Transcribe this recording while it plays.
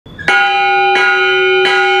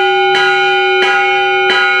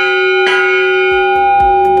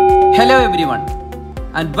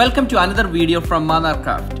and welcome to another video from Mannar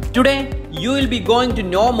Craft. Today you will be going to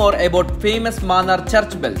know more about famous Mannar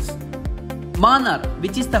church bells. Mannar,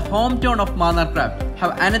 which is the hometown of Mannar Craft,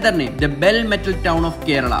 have another name, the bell metal town of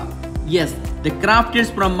Kerala. Yes, the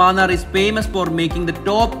crafters from Mannar is famous for making the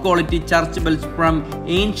top quality church bells from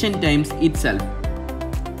ancient times itself.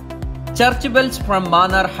 Church bells from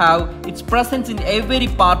Mannar have its presence in every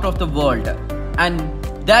part of the world, and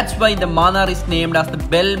that's why the Mannar is named as the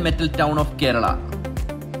bell metal town of Kerala.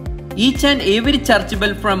 Each and every church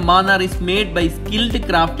bell from Mannar is made by skilled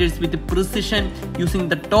crafters with precision using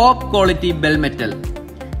the top quality bell metal.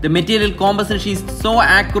 The material composition is so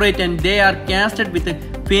accurate and they are casted with a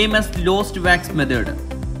famous lost wax method.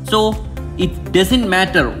 So it doesn't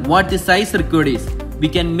matter what the size required is, we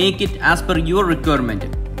can make it as per your requirement.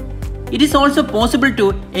 It is also possible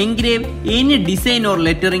to engrave any design or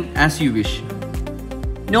lettering as you wish.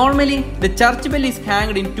 Normally, the church bell is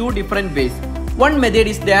hanged in two different ways. One method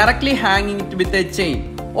is directly hanging it with a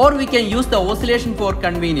chain, or we can use the oscillation for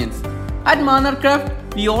convenience. At Mannar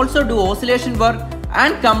Craft, we also do oscillation work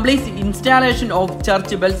and complete installation of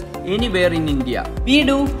church bells anywhere in India. We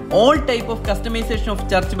do all type of customization of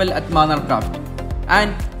church bell at Mannar Craft,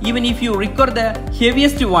 and even if you require the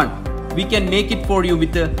heaviest one, we can make it for you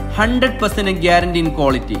with a 100% guarantee in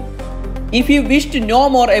quality. If you wish to know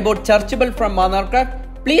more about church bell from Mannar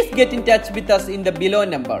Craft, please get in touch with us in the below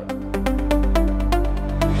number.